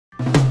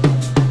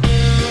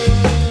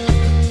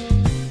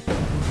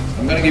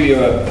going to give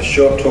you a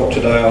short talk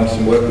today on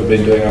some work we've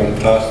been doing over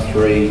the past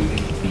 3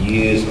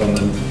 years on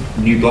the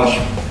new Blush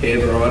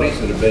Pear varieties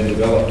that have been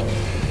developed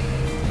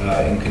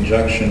in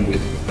conjunction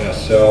with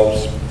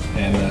ourselves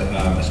and the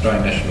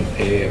Australian National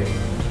Pear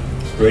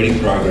Breeding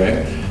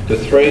Program. The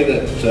three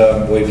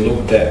that we've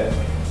looked at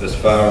as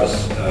far as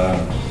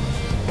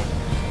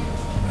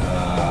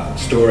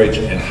storage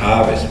and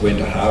harvest, when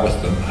to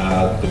harvest them,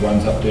 are the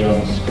ones up there on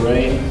the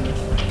screen,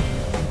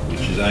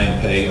 which is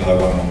AMP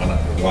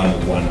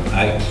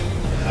 0118,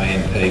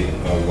 AMP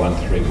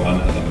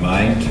 0131 are the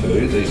main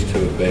two. These two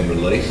have been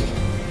released.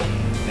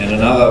 And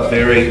another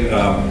very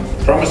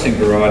promising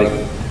variety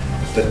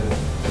that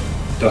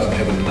doesn't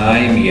have a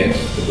name yet,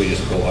 that we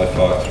just call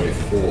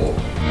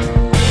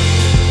 0534.